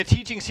A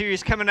teaching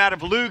series coming out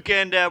of Luke,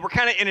 and we're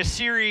kind of in a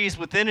series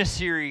within a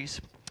series.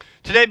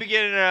 Today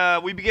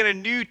we begin a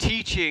new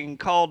teaching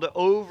called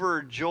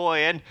Overjoy,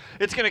 and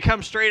it's going to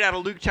come straight out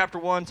of Luke chapter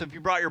 1. So if you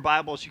brought your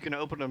Bibles, you can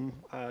open them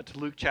to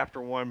Luke chapter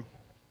 1.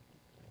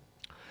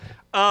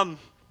 I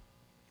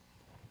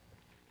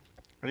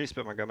need to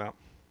spit my gum out.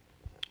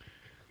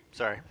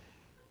 Sorry.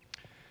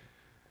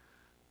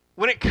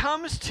 When it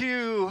comes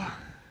to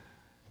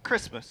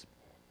Christmas,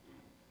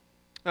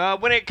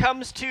 when it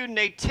comes to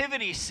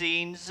nativity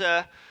scenes,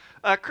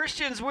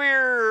 Christians,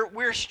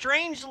 we're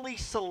strangely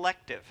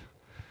selective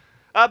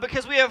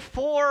because we have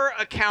four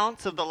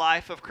accounts of the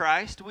life of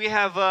Christ. We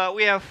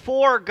have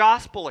four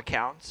gospel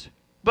accounts,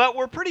 but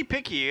we're pretty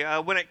picky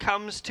when it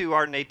comes to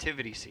our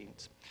nativity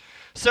scenes.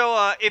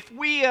 So if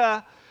we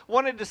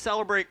wanted to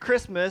celebrate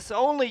Christmas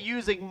only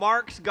using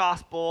Mark's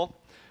gospel,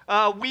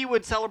 we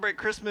would celebrate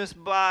Christmas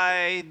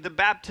by the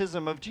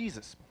baptism of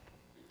Jesus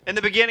in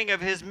the beginning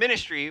of his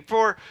ministry.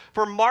 For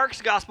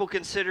Mark's gospel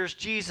considers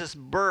Jesus'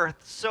 birth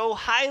so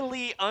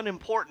highly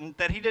unimportant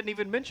that he didn't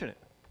even mention it.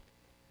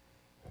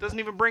 Doesn't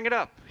even bring it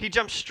up. He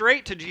jumps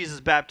straight to Jesus'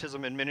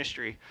 baptism and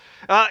ministry.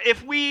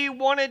 If we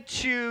wanted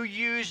to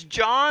use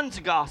John's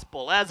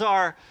gospel as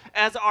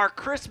our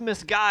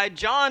Christmas guide,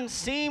 John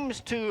seems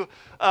to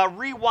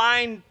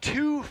rewind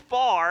too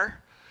far.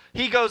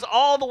 He goes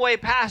all the way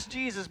past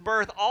Jesus'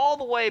 birth, all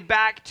the way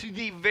back to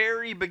the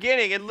very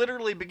beginning. It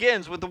literally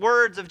begins with the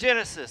words of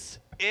Genesis,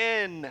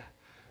 in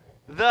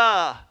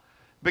the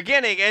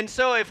beginning. And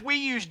so if we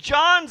use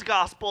John's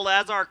gospel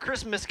as our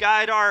Christmas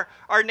guide, our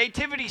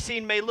nativity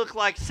scene may look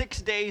like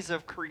 6 days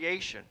of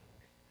creation.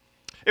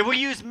 If we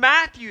use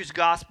Matthew's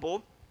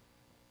gospel,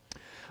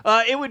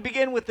 it would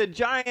begin with a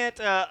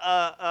giant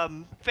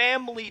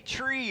family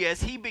tree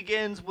as he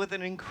begins with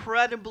an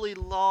incredibly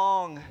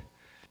long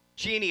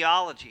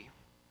genealogy.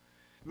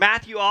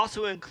 Matthew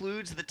also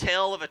includes the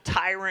tale of a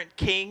tyrant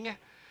king,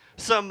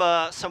 some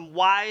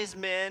wise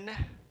men,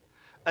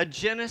 a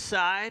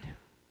genocide,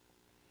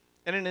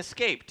 and an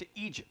escape to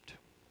Egypt.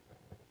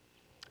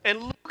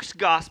 And Luke's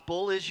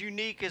gospel is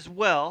unique as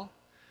well.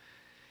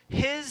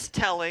 His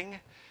telling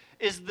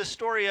is the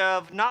story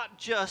of not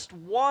just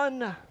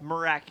one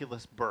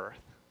miraculous birth,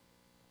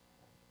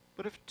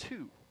 but of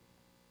two.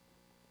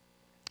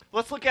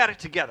 Let's look at it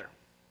together.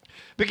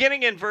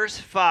 Beginning in verse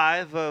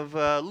 5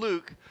 of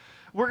Luke,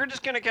 we're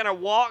just going to kind of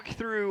walk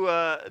through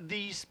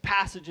these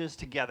passages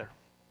together.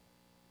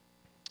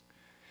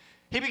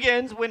 He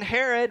begins, when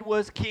Herod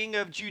was king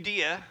of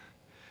Judea,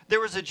 there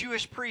was a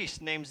Jewish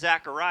priest named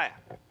Zechariah.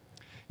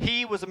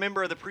 He was a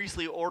member of the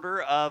priestly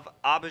order of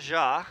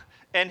Abijah,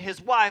 and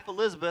his wife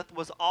Elizabeth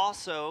was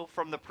also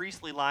from the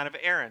priestly line of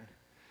Aaron.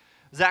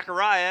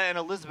 Zechariah and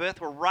Elizabeth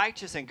were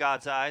righteous in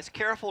God's eyes,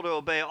 careful to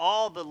obey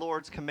all the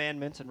Lord's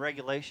commandments and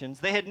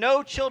regulations. They had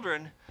no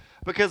children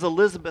because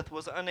Elizabeth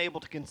was unable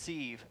to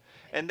conceive,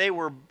 and they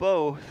were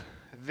both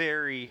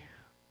very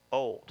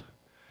old.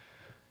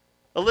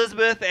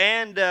 Elizabeth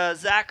and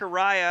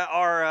Zechariah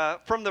are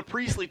from the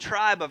priestly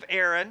tribe of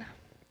Aaron,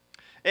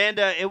 and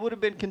it would have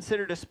been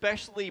considered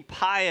especially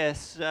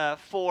pious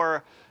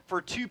for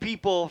two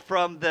people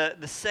from the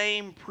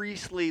same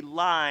priestly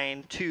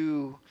line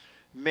to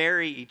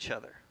marry each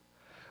other.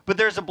 But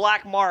there's a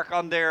black mark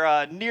on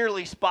their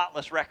nearly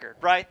spotless record,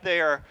 right?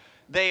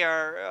 They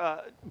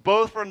are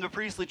both from the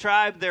priestly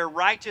tribe. They're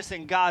righteous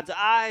in God's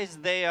eyes.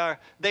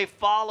 They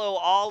follow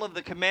all of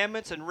the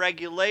commandments and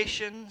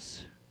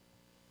regulations.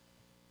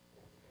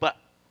 But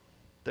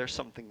there's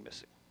something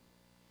missing.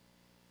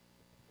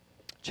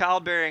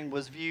 Childbearing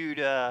was viewed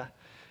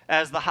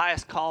as the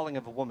highest calling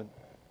of a woman.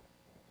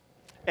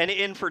 And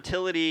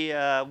infertility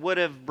would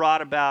have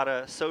brought about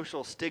a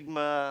social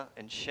stigma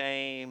and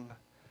shame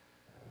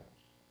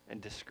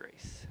and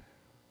disgrace.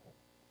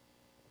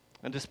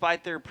 And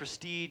despite their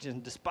prestige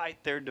and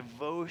despite their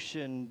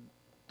devotion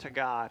to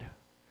God,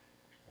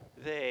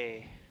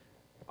 they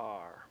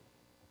are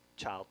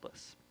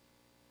childless.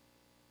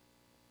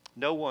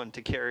 No one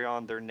to carry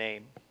on their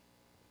name.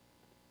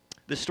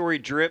 The story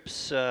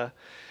drips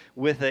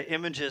with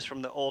images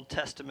from the Old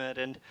Testament,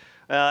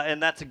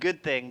 and that's a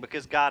good thing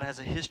because God has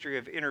a history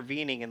of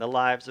intervening in the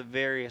lives of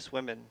various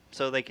women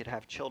so they could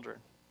have children.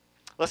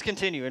 Let's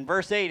continue. In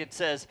verse 8 it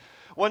says,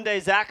 one day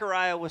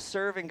Zechariah was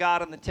serving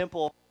God in the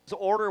temple. His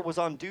order was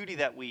on duty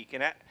that week,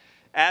 and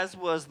as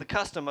was the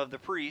custom of the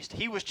priest,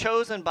 he was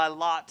chosen by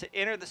lot to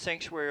enter the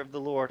sanctuary of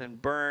the Lord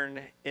and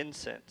burn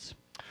incense.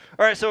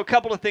 All right, so a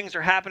couple of things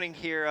are happening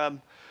here.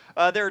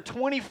 There are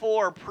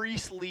 24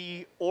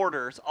 priestly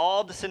orders,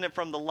 all descended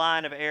from the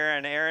line of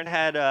Aaron. Aaron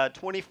had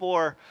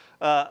 24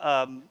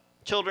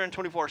 children,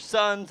 24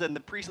 sons, and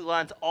the priestly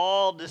lines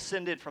all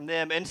descended from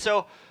them. And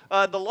so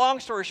the long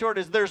story short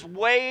is there's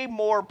way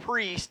more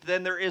priests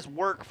than there is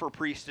work for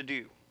priests to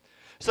do.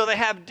 So they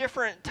have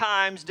different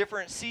times,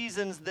 different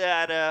seasons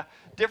that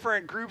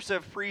different groups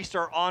of priests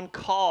are on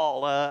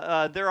call.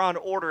 They're on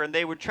order, and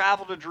they would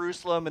travel to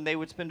Jerusalem, and they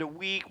would spend a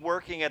week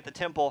working at the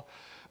temple.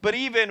 But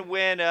even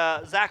when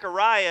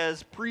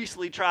Zechariah's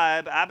priestly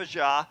tribe,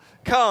 Abijah,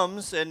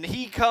 comes and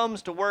he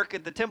comes to work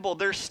at the temple,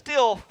 there's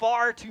still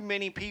far too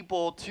many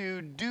people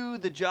to do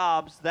the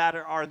jobs that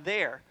are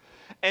there.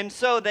 And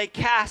so they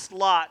cast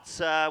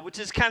lots, which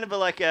is kind of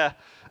like a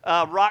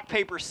rock,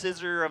 paper,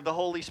 scissors of the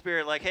Holy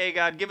Spirit. Like, hey,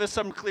 God, give us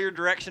some clear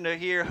direction to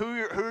here. Who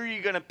are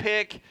you going to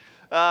pick?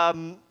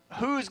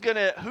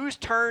 Whose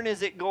turn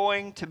is it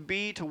going to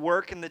be to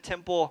work in the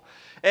temple?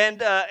 And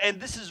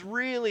this is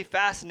really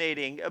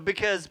fascinating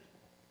because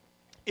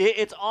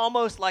it's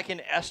almost like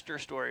an Esther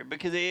story,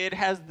 because it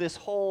has this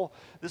whole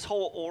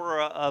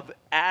aura of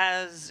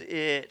as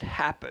it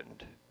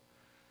happened.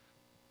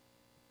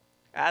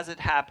 As it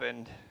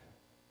happened,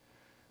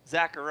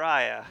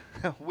 Zechariah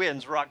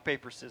wins rock,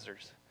 paper,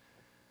 scissors.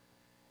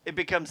 It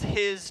becomes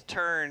his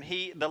turn.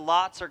 The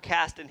lots are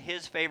cast in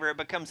his favor. It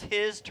becomes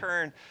his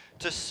turn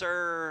to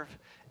serve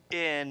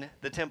in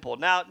the temple.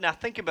 Now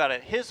think about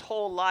it. His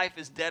whole life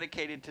is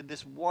dedicated to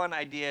this one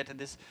idea,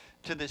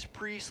 to this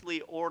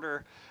priestly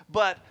order.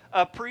 But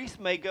a priest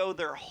may go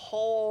their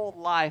whole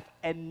life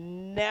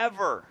and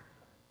never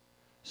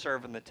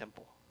serve in the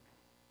temple.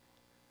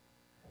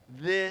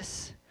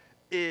 This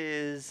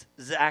is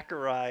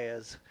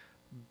Zechariah's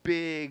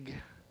big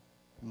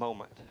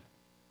moment.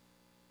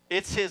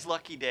 It's his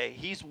lucky day.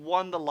 He's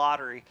won the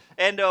lottery.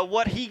 And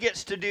what he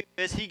gets to do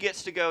is he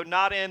gets to go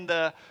not in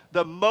the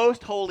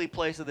most holy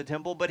place of the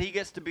temple, but he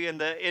gets to be in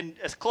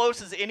as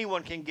close as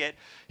anyone can get.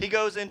 He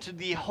goes into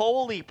the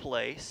holy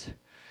place,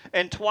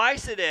 and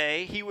twice a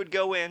day he would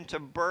go in to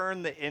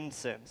burn the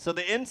incense. So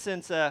the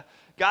incense,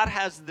 God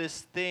has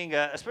this thing,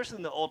 especially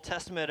in the Old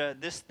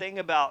Testament, this thing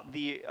about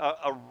the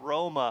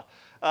aroma.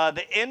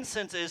 The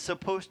incense is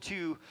supposed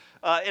to,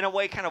 in a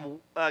way, kind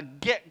of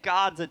get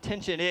God's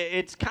attention.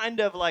 It's kind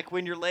of like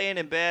when you're laying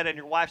in bed and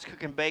your wife's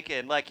cooking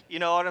bacon. Like, you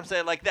know what I'm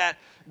saying? Like that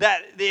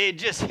it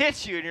just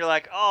hits you, and you're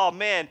like, oh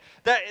man,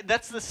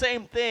 that's the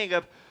same thing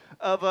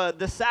of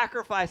the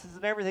sacrifices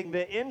and everything.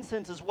 The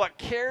incense is what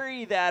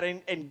carry that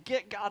and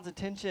get God's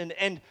attention.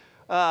 And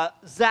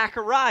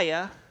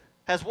Zechariah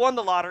has won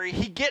the lottery.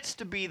 He gets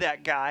to be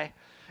that guy,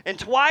 and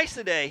twice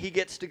a day he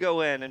gets to go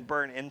in and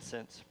burn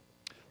incense.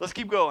 Let's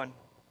keep going.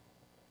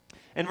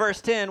 In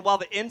verse 10, while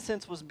the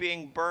incense was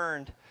being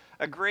burned,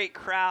 a great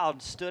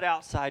crowd stood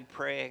outside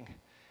praying.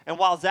 And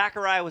while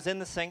Zechariah was in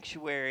the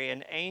sanctuary,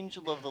 an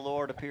angel of the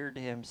Lord appeared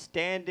to him,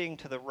 standing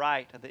to the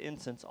right of the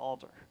incense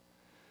altar.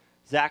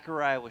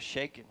 Zechariah was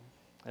shaken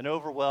and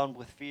overwhelmed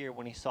with fear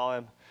when he saw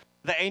him.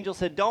 The angel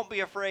said, "Don't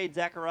be afraid,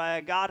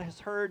 Zechariah. God has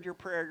heard your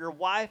prayer. Your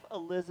wife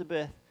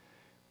Elizabeth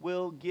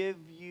will give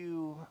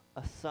you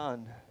a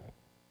son,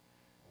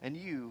 and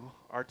you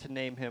are to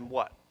name him"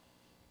 what?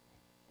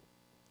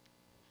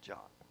 John.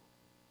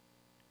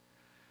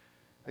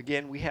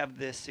 Again, we have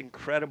this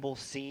incredible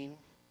scene,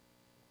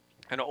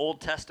 an Old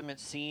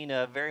Testament scene,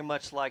 very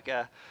much like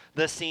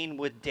the scene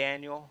with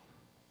Daniel.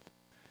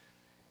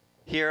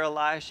 Here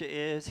Elisha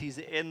is. He's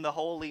in the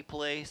holy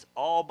place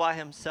all by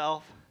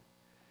himself,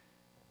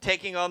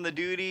 taking on the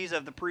duties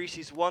of the priest.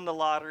 He's won the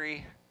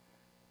lottery,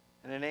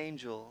 and an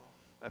angel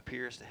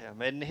appears to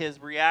him. And his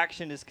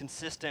reaction is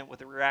consistent with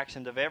the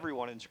reactions of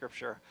everyone in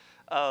Scripture,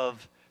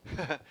 of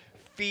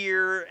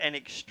fear and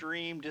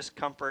extreme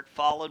discomfort,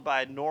 followed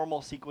by a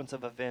normal sequence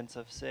of events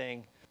of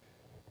saying,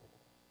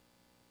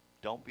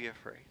 "Don't be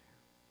afraid."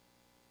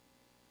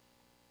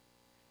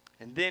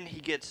 And then he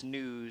gets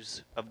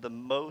news of the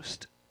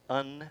most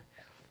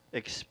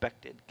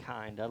unexpected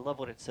kind. I love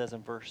what it says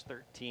in verse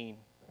 13.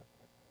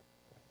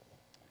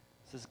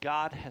 It says,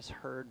 "God has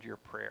heard your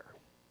prayer."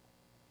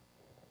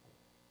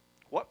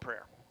 What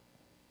prayer?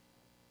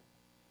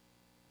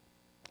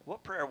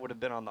 What prayer would have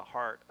been on the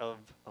heart of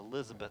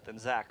Elizabeth and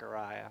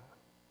Zechariah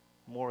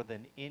more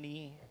than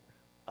any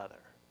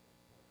other?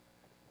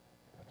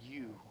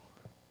 You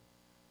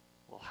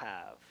will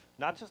have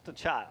not just a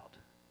child,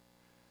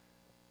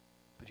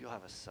 but you'll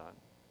have a son,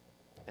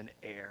 an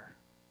heir,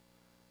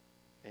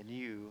 and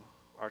you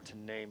are to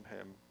name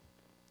him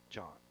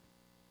John.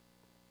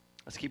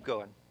 Let's keep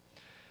going.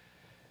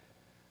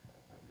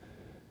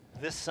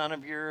 This son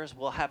of yours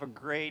will have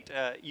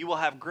you will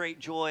have great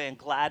joy and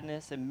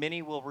gladness, and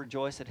many will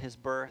rejoice at his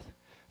birth.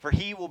 For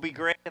he will be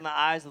great in the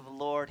eyes of the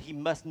Lord. He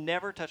must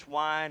never touch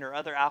wine or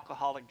other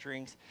alcoholic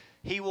drinks.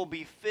 He will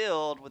be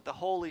filled with the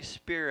Holy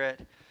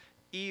Spirit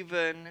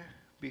even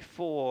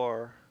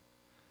before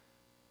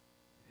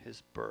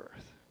his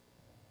birth.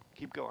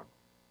 Keep going.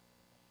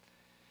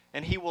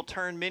 And he will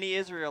turn many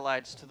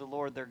Israelites to the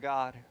Lord their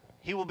God.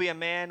 He will be a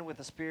man with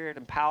the spirit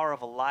and power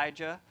of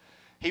Elijah.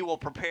 He will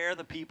prepare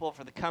the people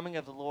for the coming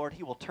of the Lord.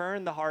 He will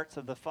turn the hearts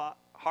of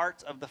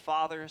the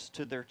fathers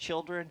to their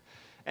children,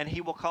 and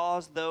he will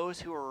cause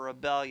those who are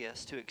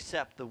rebellious to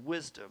accept the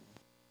wisdom.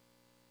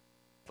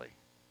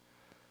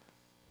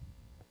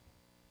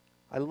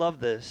 I love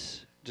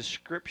this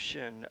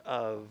description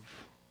of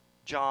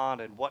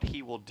John and what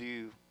he will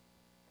do.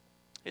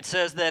 It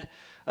says that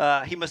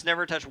he must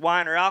never touch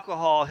wine or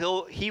alcohol.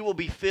 He will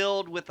be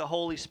filled with the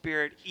Holy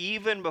Spirit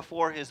even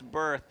before his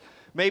birth.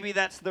 Maybe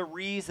that's the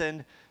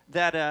reason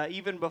that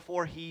even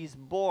before he's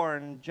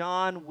born,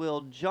 John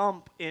will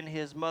jump in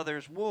his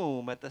mother's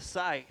womb at the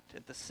sight,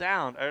 at the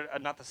sound, or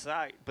not the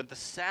sight, but the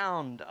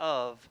sound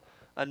of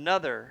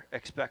another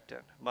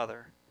expectant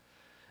mother.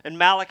 And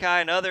Malachi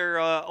and other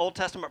Old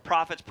Testament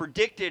prophets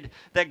predicted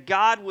that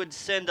God would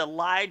send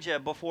Elijah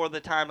before the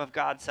time of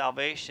God's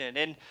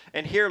salvation.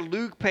 And here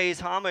Luke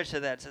pays homage to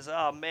that, says,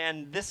 oh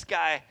man, this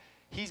guy,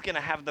 he's going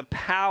to have the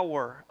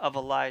power of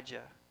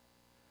Elijah.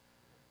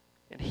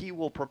 And he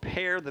will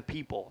prepare the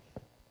people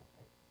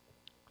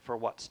for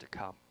what's to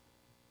come.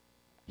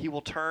 He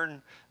will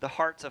turn the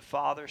hearts of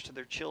fathers to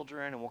their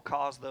children and will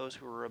cause those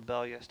who are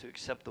rebellious to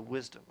accept the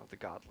wisdom of the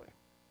godly.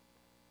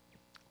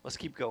 Let's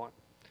keep going.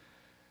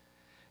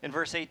 In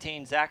verse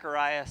 18,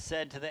 Zechariah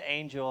said to the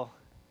angel,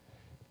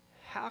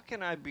 how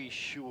can I be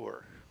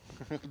sure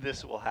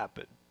this will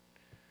happen?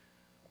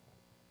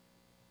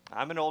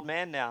 I'm an old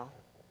man now,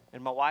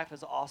 and my wife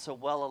is also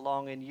well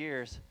along in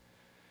years.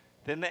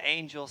 Then the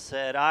angel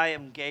said, I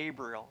am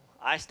Gabriel.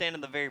 I stand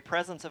in the very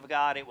presence of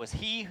God. It was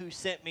he who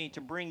sent me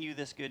to bring you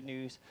this good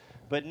news.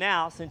 But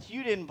now, since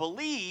you didn't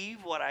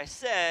believe what I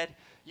said,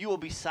 you will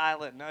be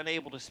silent and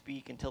unable to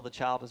speak until the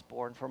child is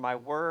born. For my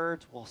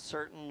words will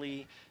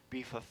certainly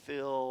be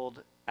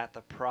fulfilled at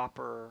the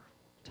proper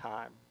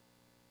time.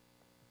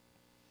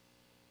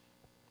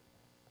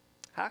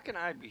 How can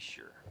I be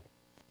sure?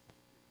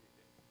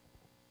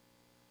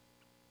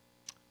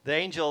 The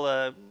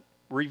angel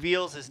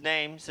reveals his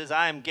name, says,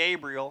 I am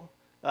Gabriel.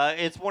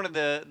 It's one of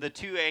the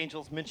two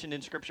angels mentioned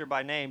in Scripture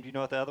by name. Do you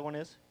know what the other one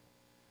is?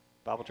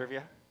 Bible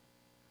trivia?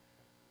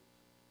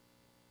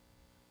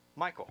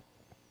 Michael.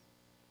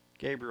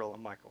 Gabriel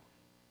and Michael.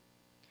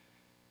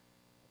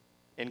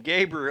 And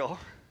Gabriel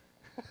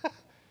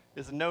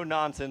is a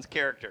no-nonsense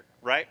character,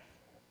 right?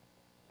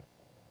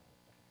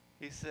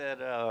 He said,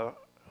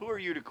 who are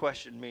you to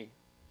question me?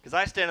 Because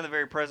I stand in the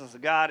very presence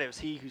of God. It was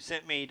he who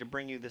sent me to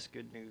bring you this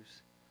good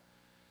news.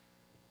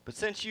 But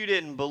since you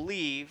didn't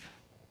believe,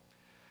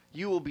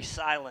 you will be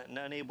silent and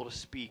unable to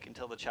speak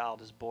until the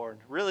child is born.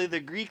 Really, the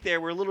Greek there,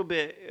 we're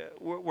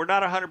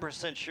not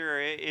 100% sure.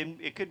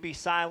 It could be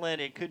silent.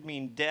 It could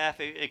mean deaf.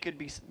 It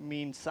could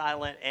mean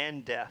silent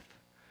and deaf.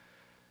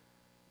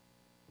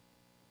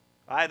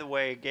 Either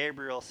way,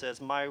 Gabriel says,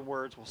 my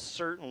words will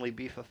certainly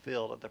be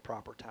fulfilled at the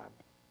proper time.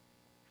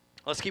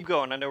 Let's keep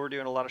going. I know we're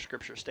doing a lot of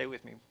scripture. Stay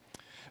with me.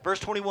 Verse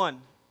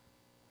 21.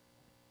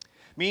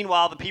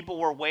 Meanwhile, the people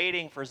were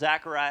waiting for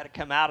Zechariah to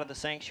come out of the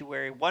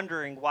sanctuary,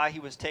 wondering why he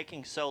was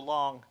taking so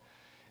long.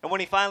 And when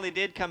he finally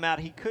did come out,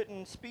 he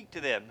couldn't speak to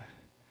them.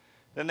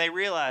 Then they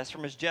realized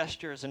from his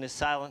gestures and his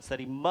silence that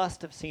he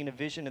must have seen a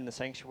vision in the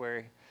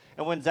sanctuary.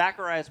 And when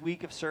Zechariah's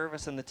week of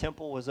service in the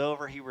temple was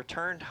over, he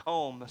returned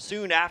home.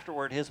 Soon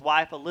afterward, his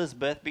wife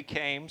Elizabeth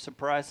became,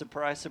 surprise,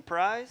 surprise,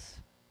 surprise,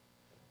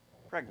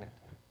 pregnant.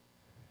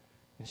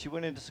 And she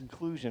went into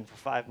seclusion for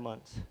 5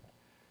 months.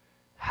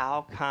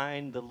 How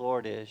kind the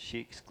Lord is, she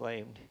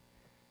exclaimed.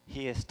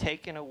 He has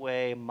taken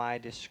away my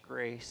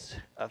disgrace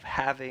of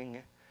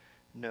having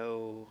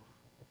no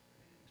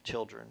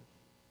children.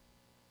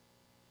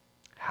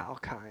 How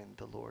kind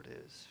the Lord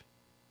is.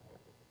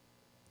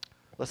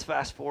 Let's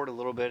fast forward a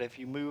little bit. If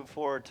you move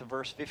forward to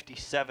verse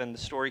 57, the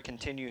story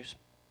continues.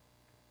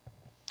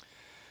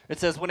 It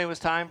says, when it was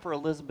time for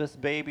Elizabeth's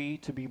baby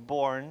to be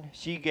born,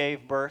 she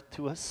gave birth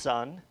to a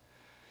son.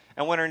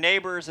 And when her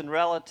neighbors and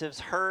relatives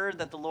heard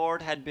that the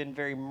Lord had been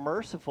very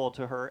merciful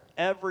to her,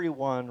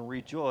 everyone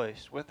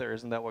rejoiced with her.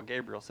 Isn't that what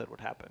Gabriel said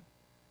would happen?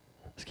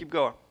 Let's keep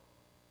going.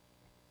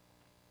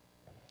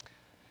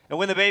 And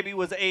when the baby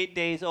was 8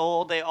 days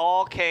old, they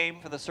all came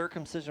for the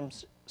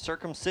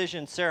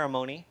circumcision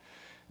ceremony.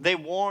 They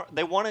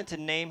wanted to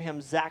name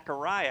him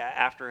Zechariah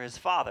after his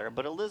father,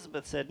 but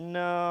Elizabeth said,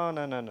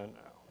 no.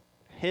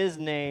 His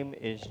name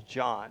is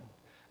John.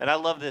 And I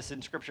love this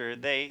in Scripture.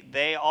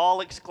 They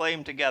all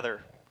exclaimed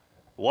together,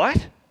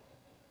 what?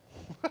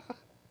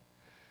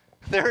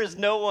 There is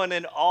no one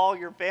in all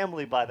your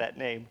family by that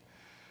name.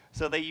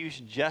 So they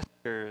used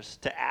gestures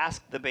to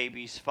ask the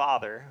baby's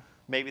father.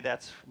 Maybe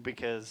that's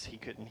because he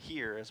couldn't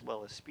hear as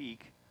well as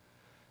speak.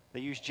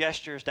 They used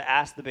gestures to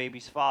ask the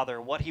baby's father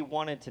what he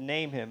wanted to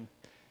name him.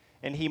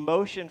 And he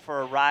motioned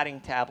for a writing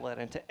tablet,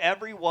 and to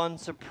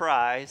everyone's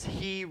surprise,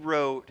 he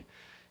wrote,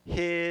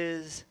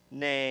 his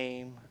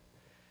name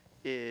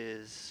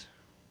is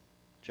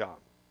John.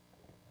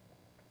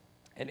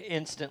 And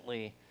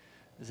instantly,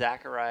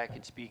 Zechariah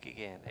could speak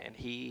again, and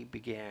he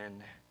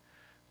began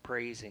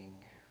praising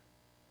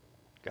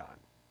God.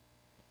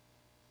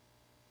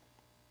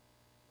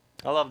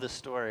 I love this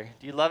story.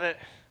 Do you love it?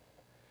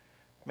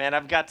 Man,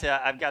 I've got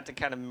to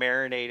kind of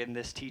marinate in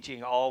this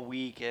teaching all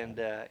week, and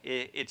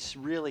it's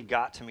really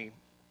got to me.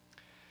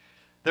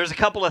 There's a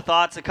couple of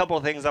thoughts, a couple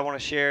of things I want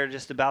to share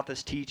just about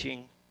this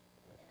teaching,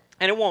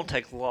 and it won't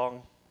take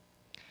long.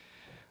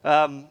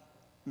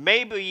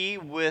 Maybe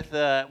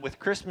with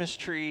Christmas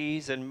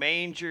trees and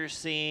manger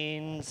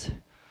scenes,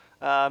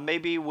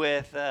 maybe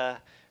with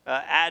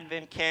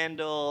Advent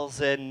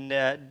candles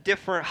and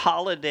different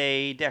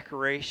holiday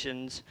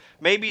decorations.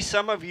 Maybe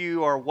some of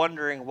you are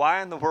wondering,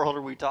 why in the world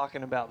are we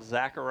talking about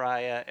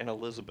Zachariah and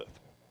Elizabeth?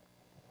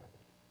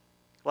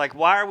 Like,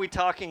 why are we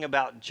talking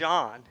about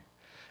John?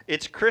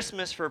 It's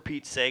Christmas, for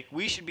Pete's sake.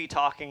 We should be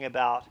talking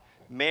about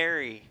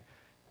Mary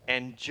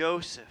and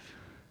Joseph.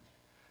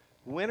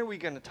 When are we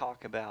going to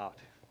talk about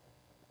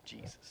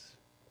Jesus?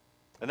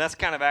 And that's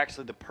kind of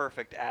actually the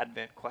perfect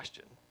Advent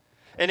question.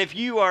 And if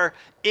you are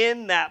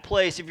in that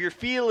place, if you're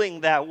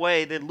feeling that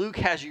way, then Luke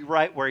has you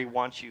right where he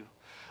wants you.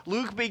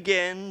 Luke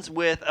begins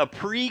with a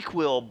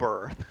prequel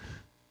birth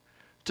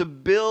to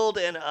build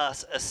in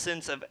us a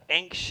sense of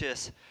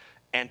anxious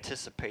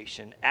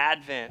anticipation.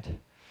 Advent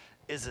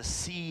is a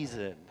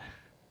season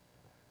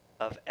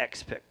of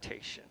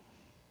expectation.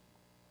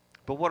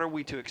 But what are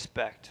we to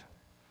expect?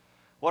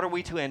 What are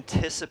we to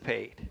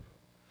anticipate?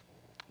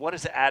 What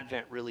does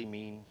Advent really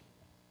mean?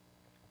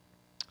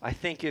 I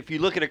think if you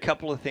look at a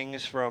couple of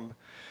things from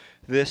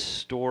this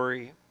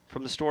story,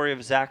 from the story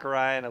of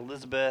Zachariah and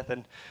Elizabeth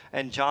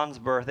and John's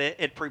birth,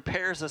 it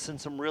prepares us in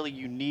some really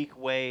unique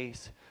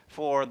ways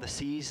for the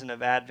season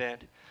of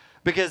Advent.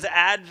 Because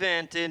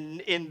Advent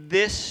in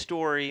this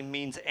story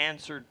means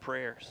answered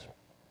prayers.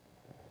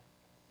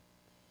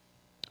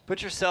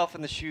 Put yourself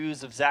in the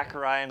shoes of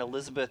Zachariah and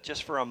Elizabeth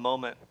just for a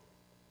moment.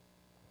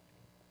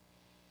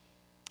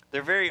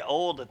 They're very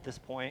old at this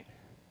point.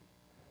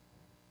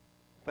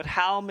 But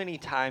how many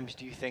times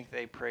do you think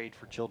they prayed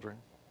for children?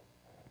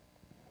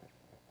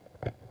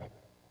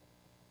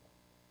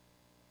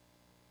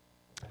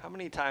 How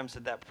many times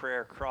did that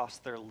prayer cross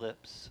their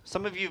lips?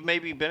 Some of you have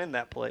maybe been in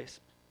that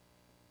place.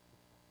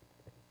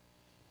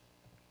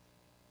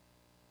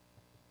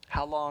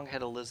 How long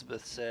had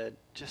Elizabeth said,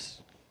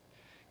 just,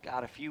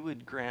 God, if you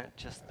would grant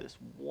just this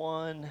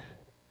one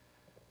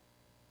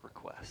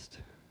request?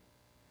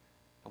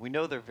 And we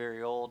know they're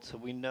very old, so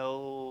we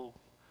know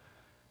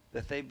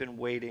that they've been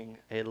waiting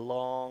a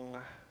long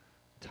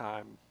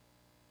time.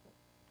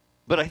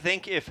 But I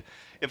think if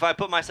I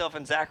put myself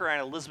in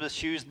Zachariah and Elizabeth's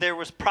shoes, there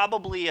was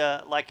probably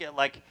a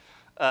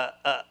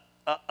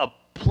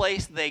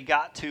place they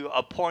got to,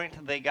 a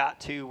point they got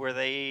to where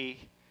they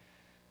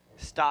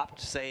stopped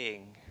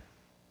saying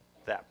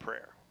that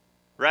prayer,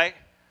 right?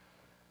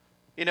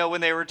 You know,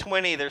 when they were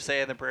 20, they're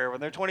saying the prayer. When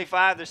they're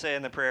 25, they're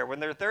saying the prayer. When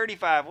they're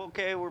 35,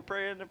 okay, we're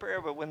praying the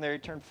prayer. But when they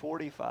turn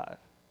 45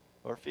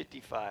 or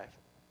 55,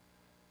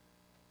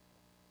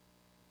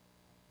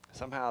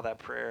 somehow that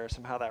prayer,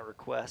 somehow that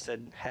request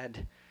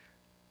had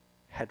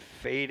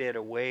faded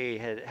away,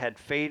 had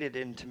faded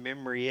into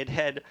memory. It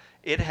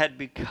had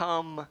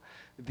become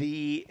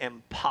the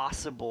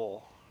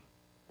impossible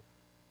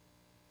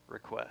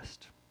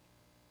request.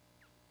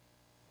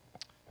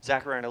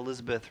 Zachariah and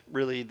Elizabeth,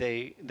 really,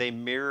 they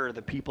mirror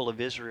the people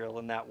of Israel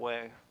in that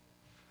way.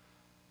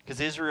 Because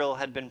Israel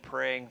had been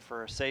praying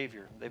for a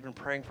Savior. They've been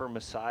praying for a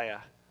Messiah.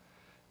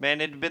 Man,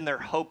 it had been their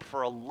hope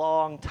for a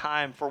long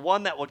time, for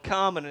one that would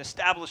come and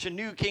establish a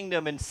new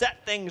kingdom and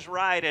set things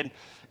right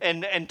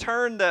and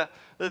turn the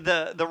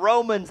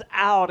Romans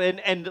out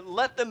and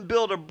let them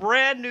build a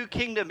brand new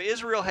kingdom.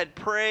 Israel had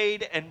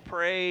prayed and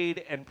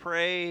prayed and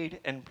prayed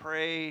and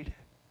prayed.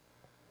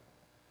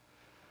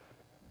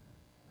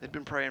 They'd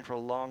been praying for a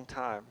long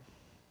time.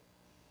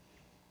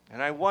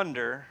 And I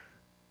wonder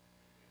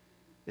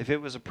if it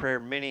was a prayer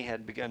many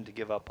had begun to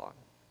give up on.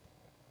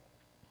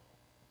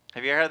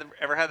 Have you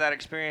ever had that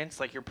experience?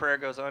 Like your prayer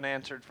goes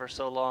unanswered for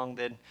so long,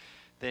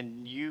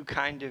 then you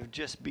kind of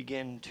just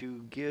begin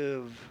to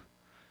give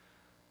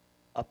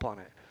up on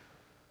it.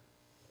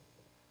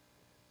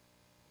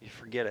 You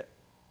forget it.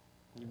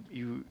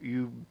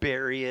 You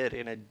bury it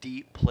in a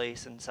deep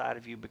place inside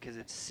of you because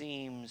it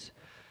seems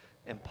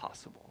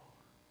impossible.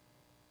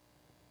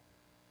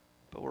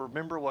 But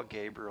remember what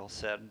Gabriel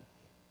said.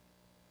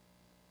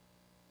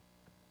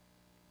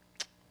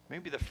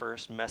 Maybe the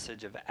first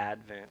message of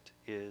Advent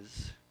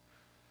is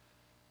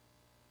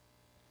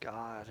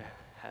God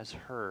has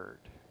heard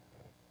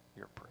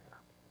your prayer.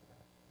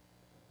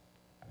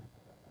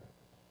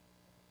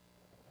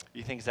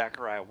 You think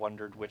Zechariah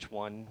wondered which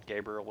one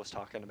Gabriel was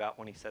talking about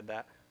when he said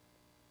that?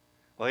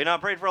 Well, he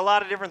not prayed for a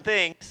lot of different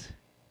things.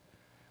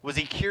 Was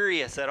he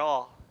curious at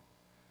all?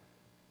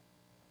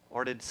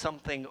 Or did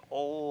something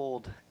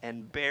old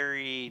and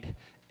buried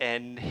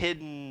and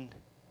hidden,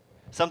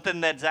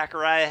 something that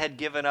Zechariah had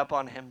given up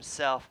on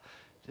himself,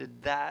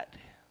 did that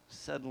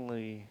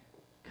suddenly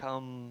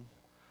come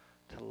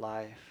to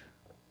life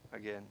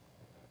again?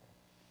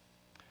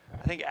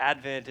 I think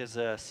Advent is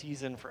a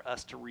season for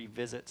us to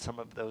revisit some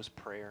of those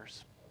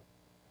prayers.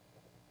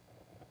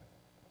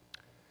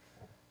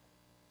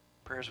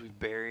 Prayers we've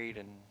buried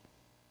and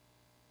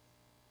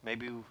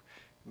maybe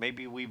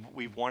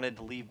we've wanted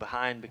to leave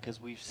behind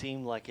because we've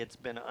seemed like it's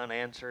been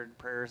unanswered.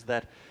 Prayers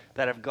that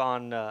have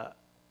gone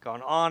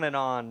on and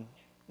on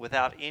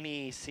without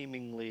any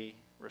seemingly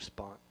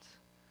response.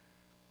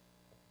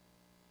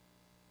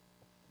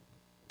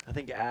 I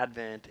think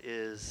Advent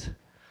is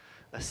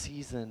a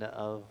season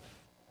of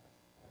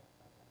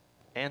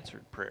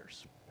answered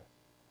prayers.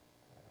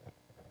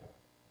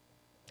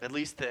 At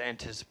least the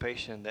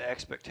anticipation, the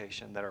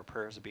expectation that our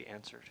prayers will be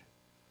answered.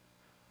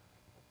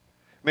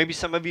 Maybe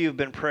some of you have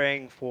been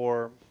praying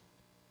for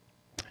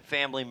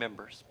family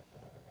members.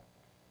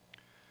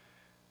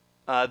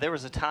 There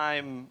was a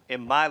time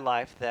in my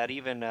life that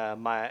even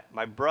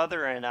my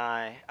brother and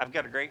I've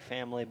got a great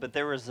family, but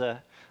there was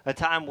a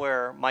time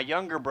where my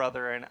younger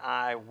brother and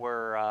I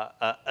were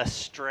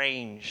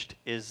estranged,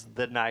 is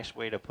the nice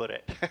way to put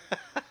it.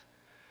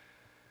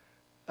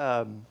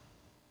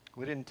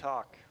 We didn't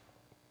talk.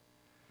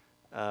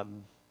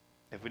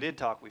 If we did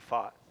talk, we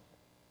fought.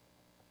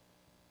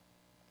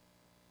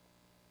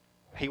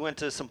 He went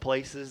to some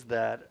places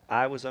that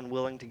I was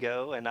unwilling to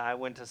go, and I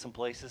went to some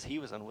places he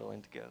was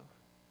unwilling to go.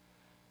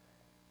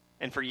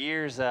 And for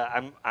years,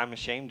 I'm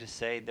ashamed to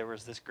say there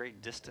was this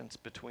great distance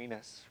between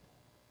us.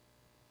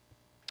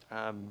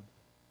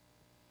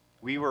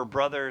 We were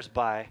brothers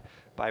by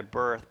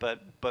birth,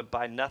 but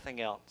by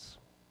nothing else.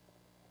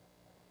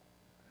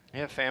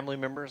 You have family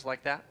members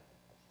like that?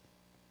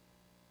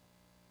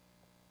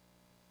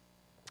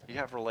 You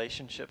have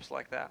relationships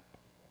like that?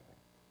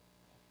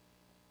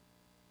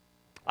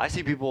 I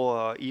see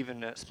people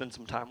even spend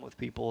some time with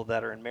people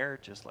that are in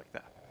marriages like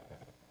that.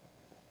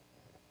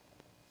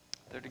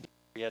 They're together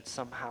yet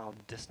somehow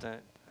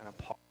distant and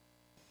apart.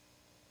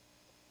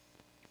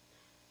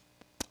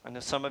 I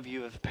know some of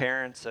you as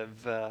parents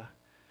have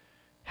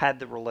had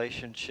the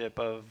relationship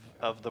of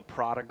the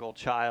prodigal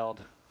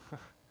child.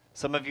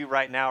 Some of you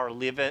right now are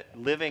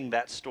living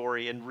that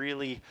story in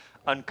really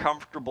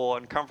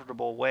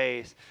uncomfortable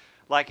ways.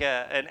 Like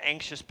an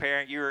anxious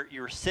parent,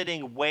 you're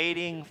sitting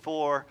waiting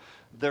for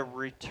the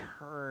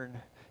return.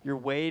 You're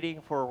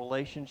waiting for a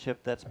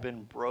relationship that's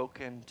been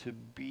broken to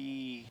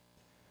be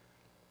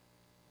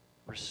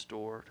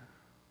restored.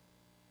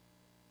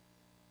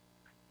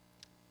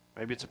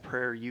 Maybe it's a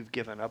prayer you've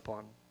given up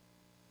on.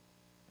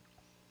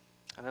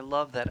 And I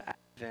love that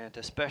Advent,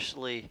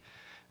 especially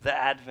the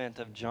Advent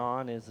of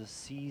John, is a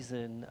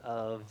season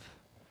of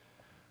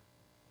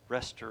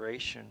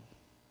restoration.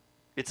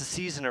 It's a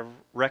season of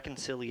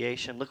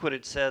reconciliation. Look what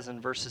it says in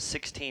verses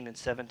 16 and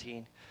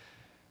 17.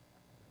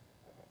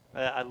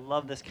 I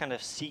love this kind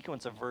of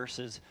sequence of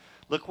verses.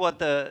 Look what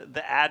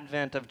the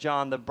advent of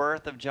John, the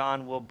birth of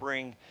John will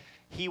bring.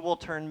 He will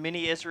turn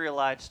many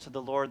Israelites to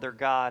the Lord their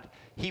God.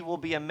 He will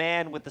be a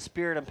man with the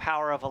spirit and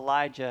power of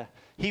Elijah.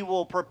 He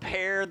will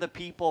prepare the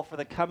people for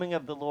the coming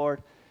of the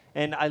Lord.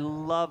 And I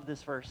love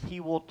this verse. He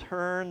will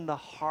turn the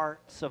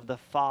hearts of the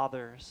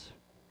fathers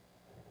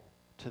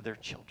to their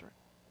children.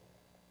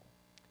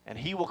 And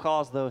he will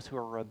cause those who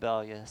are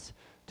rebellious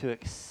to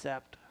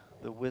accept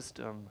the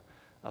wisdom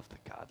of the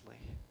godly.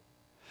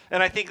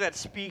 And I think that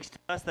speaks to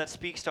us, that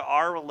speaks to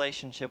our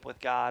relationship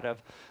with God,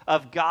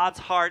 of God's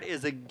heart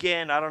is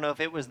again, I don't know if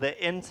it was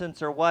the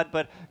incense or what,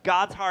 but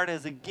God's heart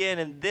is again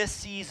in this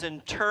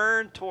season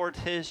turned towards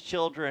his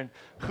children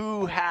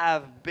who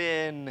have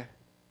been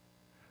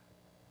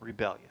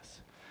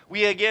rebellious.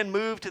 We again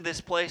move to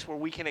this place where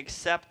we can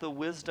accept the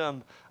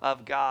wisdom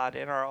of God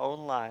in our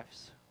own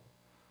lives.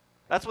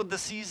 That's what the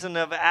season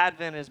of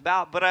Advent is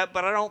about. But I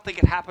don't think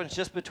it happens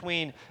just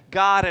between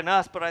God and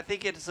us, but I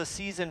think it's a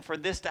season for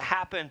this to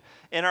happen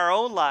in our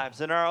own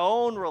lives, in our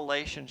own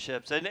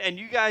relationships. And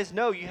you guys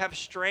know you have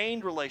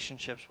strained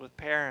relationships with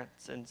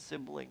parents and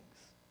siblings.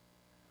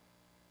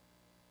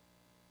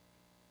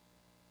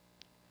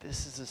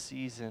 This is a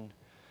season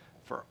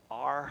for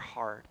our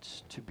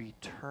hearts to be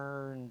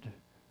turned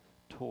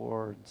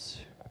towards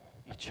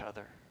each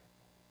other.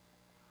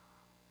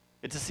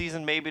 It's a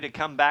season maybe to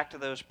come back to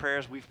those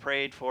prayers we've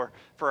prayed for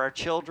our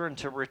children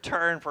to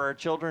return, for our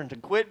children to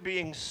quit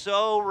being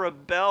so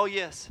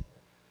rebellious.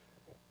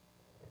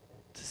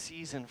 It's a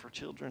season for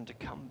children to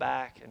come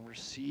back and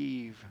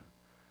receive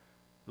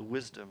the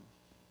wisdom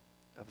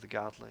of the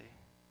godly.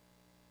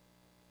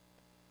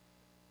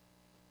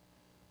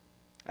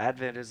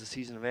 Advent is a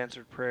season of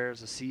answered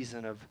prayers, a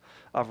season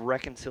of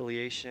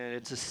reconciliation.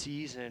 It's a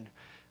season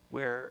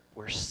where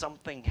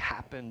something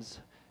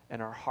happens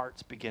and our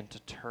hearts begin to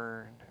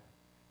turn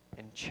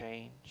and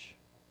change.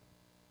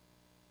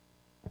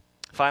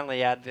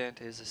 Finally, Advent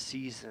is a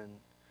season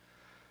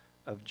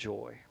of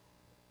joy.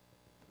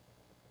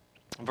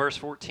 In verse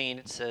 14,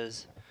 it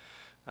says,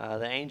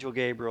 the angel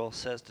Gabriel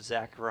says to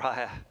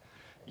Zechariah,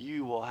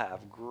 "You will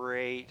have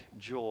great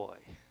joy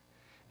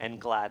and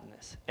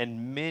gladness,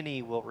 and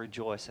many will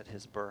rejoice at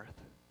his birth."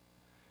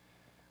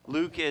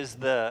 Luke is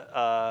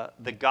the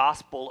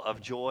gospel of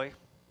joy.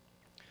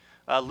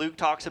 Luke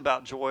talks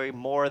about joy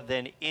more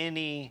than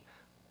any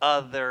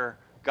other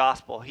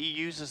gospel. He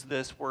uses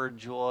this word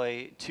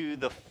joy to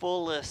the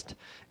fullest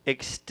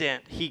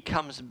extent. He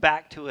comes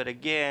back to it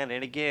again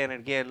and again and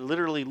again.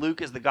 Literally,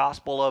 Luke is the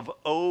gospel of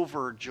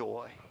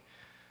overjoy.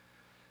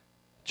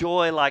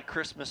 Joy like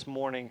Christmas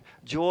morning.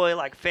 Joy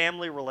like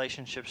family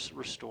relationships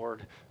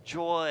restored.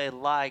 Joy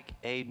like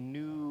a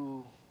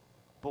newborn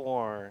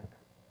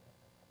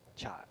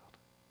child.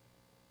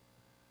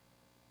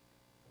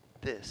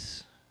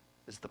 This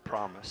is the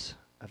promise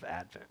of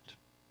Advent.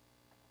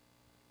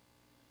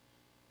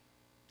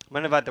 I'm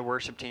going to invite the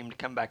worship team to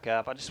come back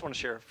up. I just want to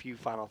share a few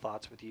final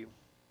thoughts with you.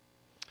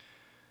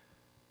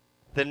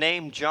 The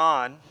name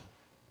John,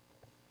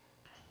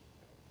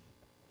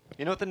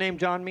 you know what the name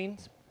John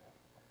means?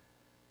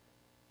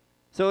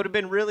 So it would have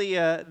been really,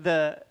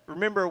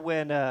 remember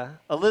when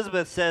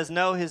Elizabeth says,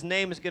 no, his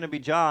name is going to be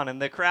John,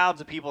 and the crowds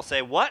of people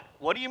say, what?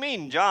 What do you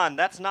mean, John?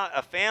 That's not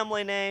a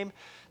family name.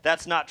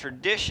 That's not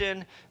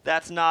tradition.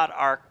 That's not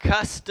our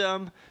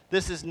custom.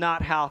 This is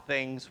not how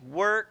things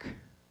work.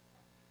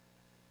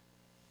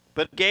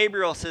 But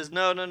Gabriel says,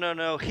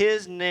 no.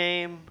 His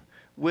name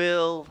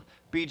will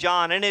be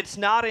John. And it's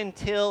not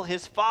until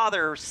his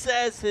father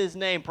says his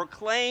name,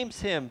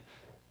 proclaims him,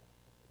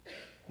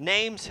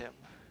 names him,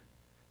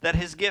 that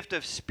his gift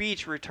of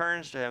speech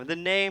returns to him. The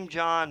name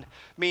John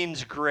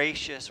means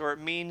gracious, or it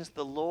means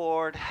the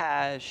Lord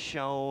has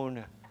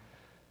shown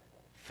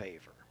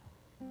favor.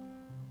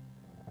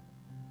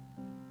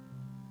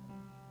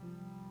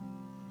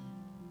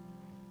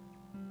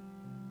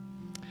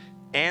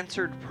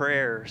 Answered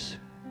prayers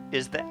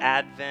is the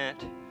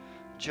advent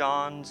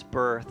John's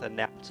birth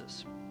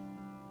announces.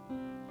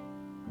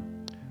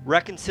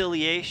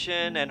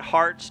 Reconciliation and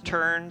hearts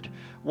turned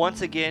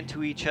once again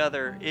to each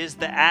other is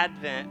the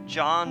advent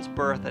John's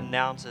birth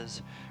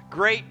announces.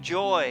 Great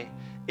joy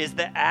is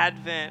the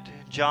advent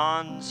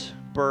John's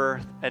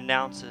birth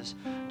announces.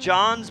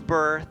 John's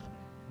birth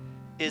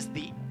is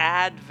the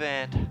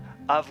advent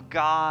of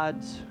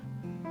God's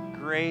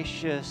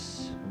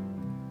gracious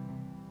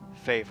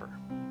favor.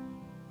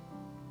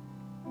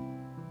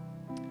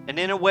 And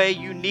in a way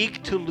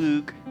unique to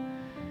Luke,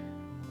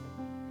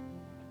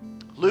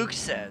 Luke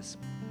says,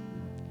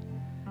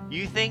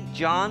 you think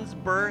John's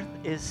birth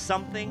is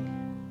something?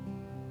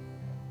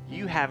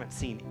 You haven't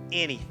seen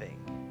anything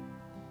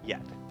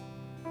yet.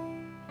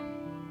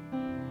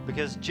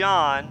 Because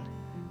John,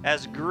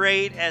 as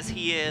great as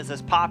he is,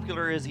 as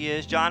popular as he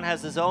is, John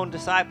has his own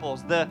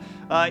disciples.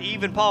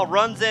 Even Paul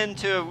runs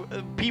into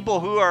people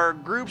who are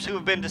groups who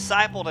have been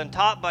discipled and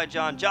taught by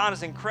John. John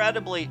is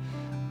incredibly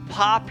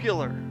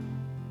popular.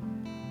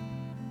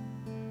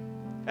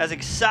 As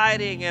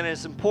exciting and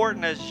as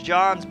important as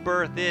John's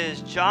birth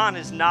is, John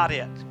is not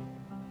it.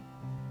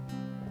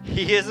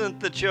 He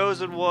isn't the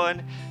chosen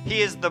one.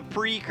 He is the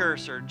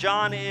precursor.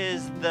 John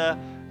is the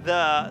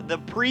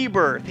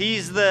pre-birth.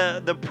 He's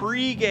the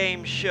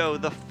pre-game show,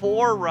 the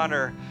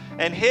forerunner.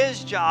 And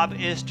his job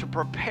is to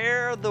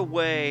prepare the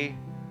way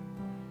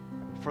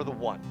for the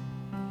one.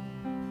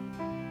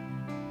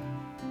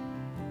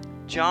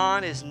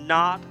 John is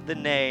not the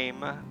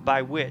name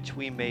by which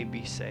we may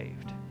be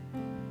saved.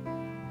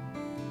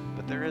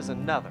 But there is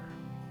another.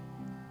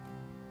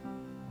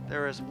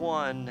 There is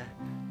one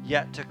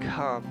yet to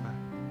come.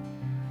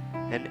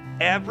 And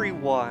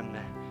everyone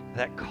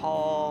that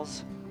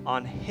calls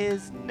on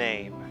his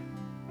name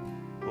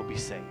will be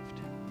saved.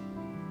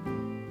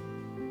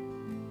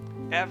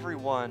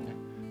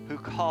 Everyone who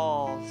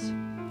calls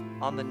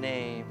on the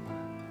name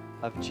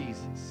of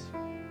Jesus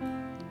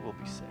will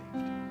be saved.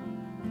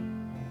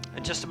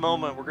 In just a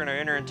moment, we're going to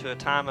enter into a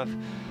time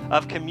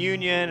of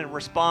communion and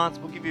response.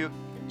 We'll give you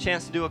a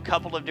chance to do a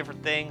couple of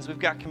different things. We've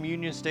got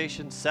communion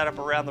stations set up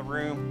around the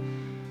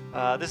room.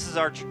 This is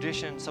our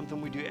tradition,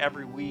 something we do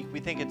every week. We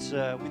think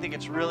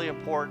it's really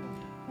important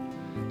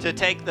to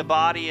take the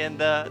body and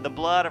the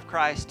blood of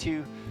Christ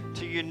to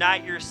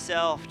unite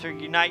yourself, to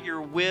unite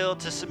your will,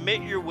 to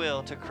submit your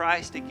will to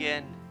Christ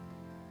again.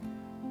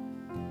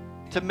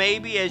 To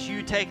maybe as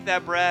you take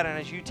that bread and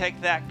as you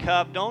take that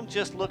cup, don't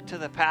just look to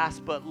the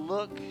past, but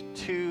look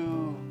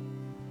to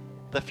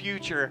the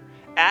future.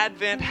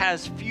 Advent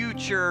has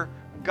future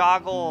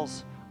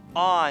goggles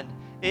on.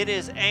 It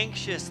is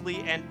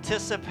anxiously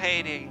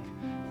anticipating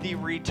the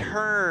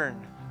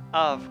return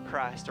of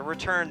Christ, a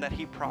return that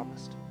he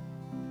promised.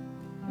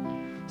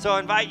 So I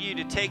invite you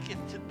to take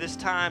this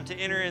time, to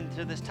enter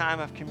into this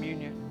time of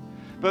communion.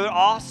 But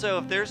also,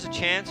 if there's a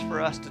chance for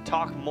us to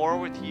talk more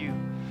with you,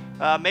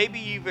 maybe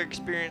you've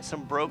experienced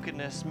some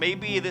brokenness.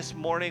 Maybe this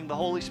morning the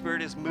Holy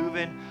Spirit is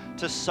moving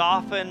to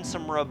soften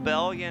some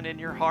rebellion in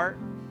your heart.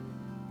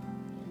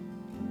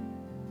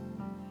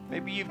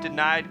 Maybe you've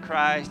denied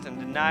Christ and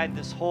denied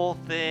this whole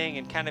thing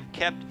and kind of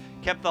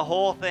kept the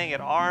whole thing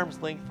at arm's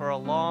length for a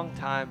long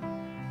time.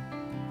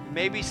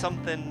 Maybe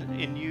something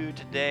in you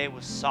today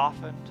was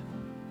softened,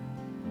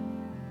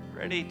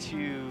 ready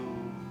to,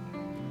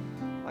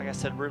 like I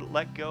said,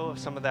 let go of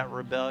some of that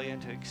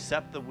rebellion, to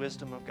accept the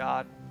wisdom of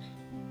God.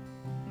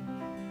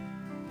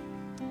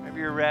 Maybe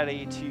you're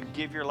ready to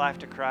give your life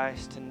to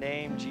Christ, to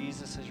name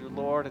Jesus as your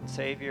Lord and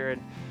Savior,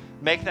 and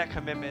make that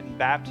commitment in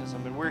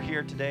baptism. And we're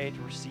here today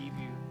to receive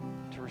you,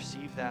 to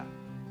receive that.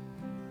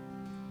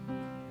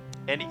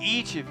 And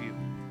each of you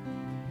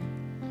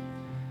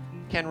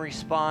can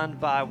respond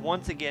by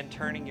once again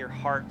turning your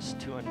hearts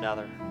to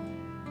another,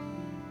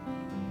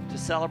 to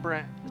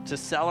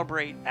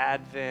celebrate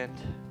Advent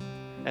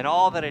and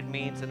all that it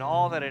means and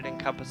all that it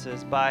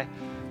encompasses, by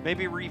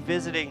maybe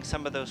revisiting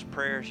some of those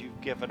prayers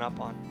you've given up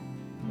on,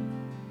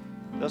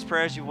 those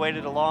prayers you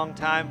waited a long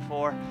time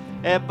for.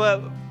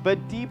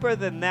 But deeper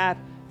than that,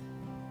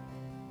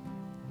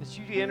 as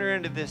you enter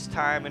into this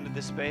time, into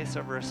this space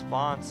of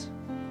response,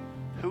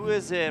 who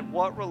is it?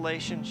 What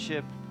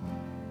relationship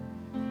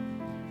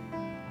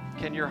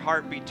can your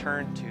heart be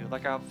turned to?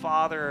 Like a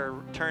father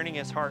turning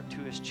his heart to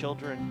his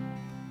children.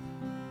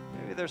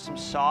 Maybe there's some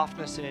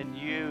softness in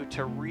you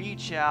to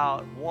reach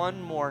out one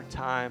more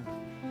time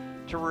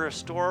to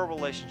restore a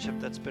relationship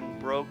that's been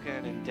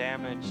broken and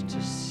damaged,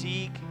 to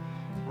seek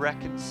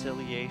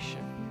reconciliation,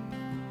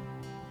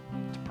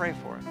 to pray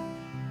for it.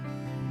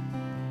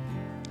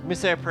 Let me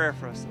say a prayer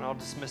for us, and I'll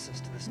dismiss us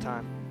to this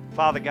time.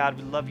 Father God,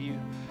 we love you.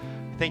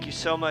 Thank you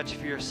so much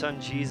for your son,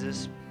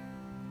 Jesus.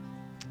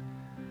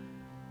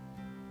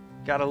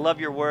 God, I love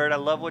your word. I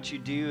love what you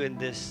do in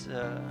this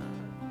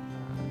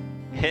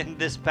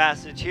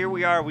passage. Here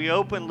we are. We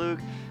open Luke.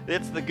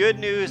 It's the good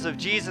news of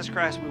Jesus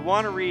Christ. We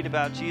want to read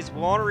about Jesus.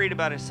 We want to read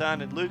about his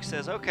son. And Luke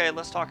says, okay,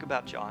 let's talk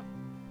about John.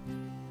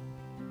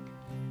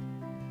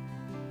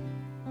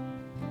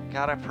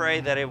 God, I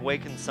pray that it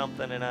awakens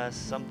something in us,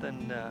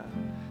 something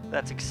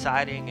that's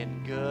exciting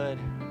and good.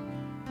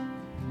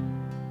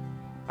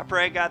 I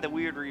pray, God, that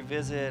we would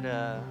revisit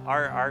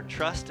our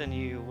trust in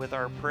you with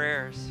our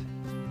prayers.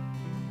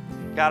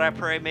 God, I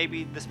pray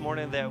maybe this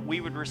morning that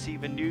we would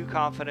receive a new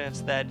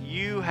confidence that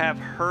you have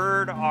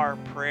heard our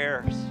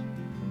prayers,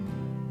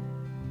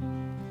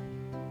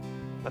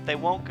 but they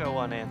won't go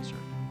unanswered.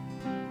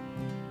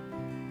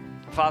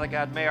 Father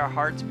God, may our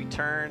hearts be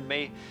turned.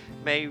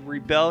 May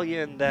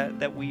rebellion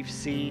that we've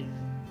seen,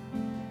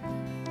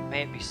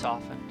 may it be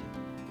softened.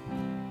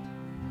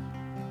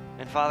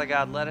 And Father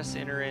God, let us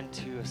enter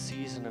into a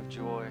season of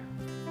joy,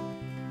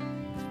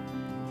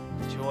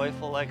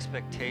 joyful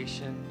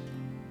expectation,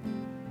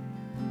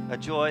 a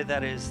joy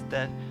that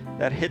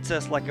hits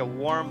us like a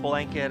warm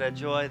blanket, a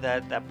joy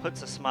that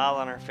puts a smile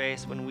on our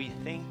face when we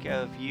think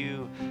of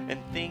you and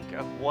think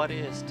of what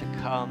is to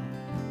come.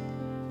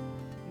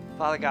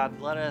 Father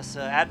God, let us,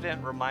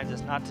 Advent reminds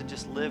us not to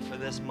just live for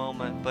this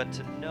moment, but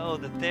to know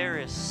that there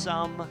is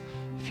some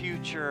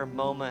future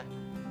moment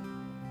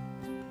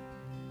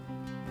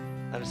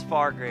that is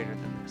far greater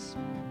than this.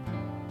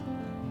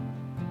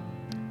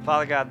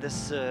 Father God,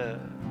 this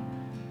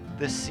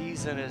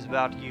season is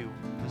about you.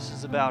 This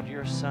is about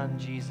your son,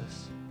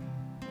 Jesus.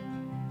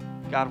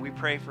 God, we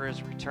pray for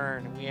his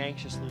return, and we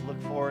anxiously look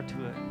forward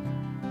to it.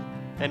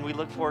 And we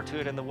look forward to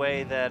it in the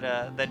way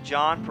that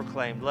John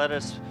proclaimed. Let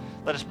us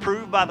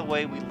prove by the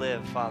way we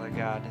live, Father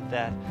God,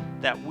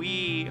 that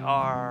we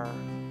are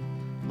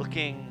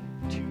looking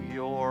to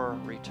your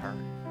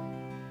return.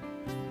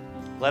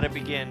 Let it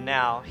begin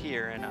now,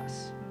 here in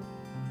us.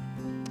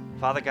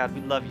 Father God,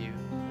 we love you.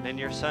 And in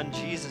your son,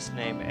 Jesus'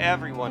 name,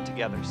 everyone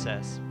together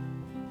says,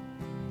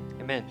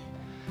 amen.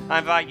 I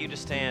invite you to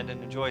stand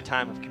and enjoy a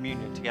time of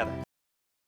communion together.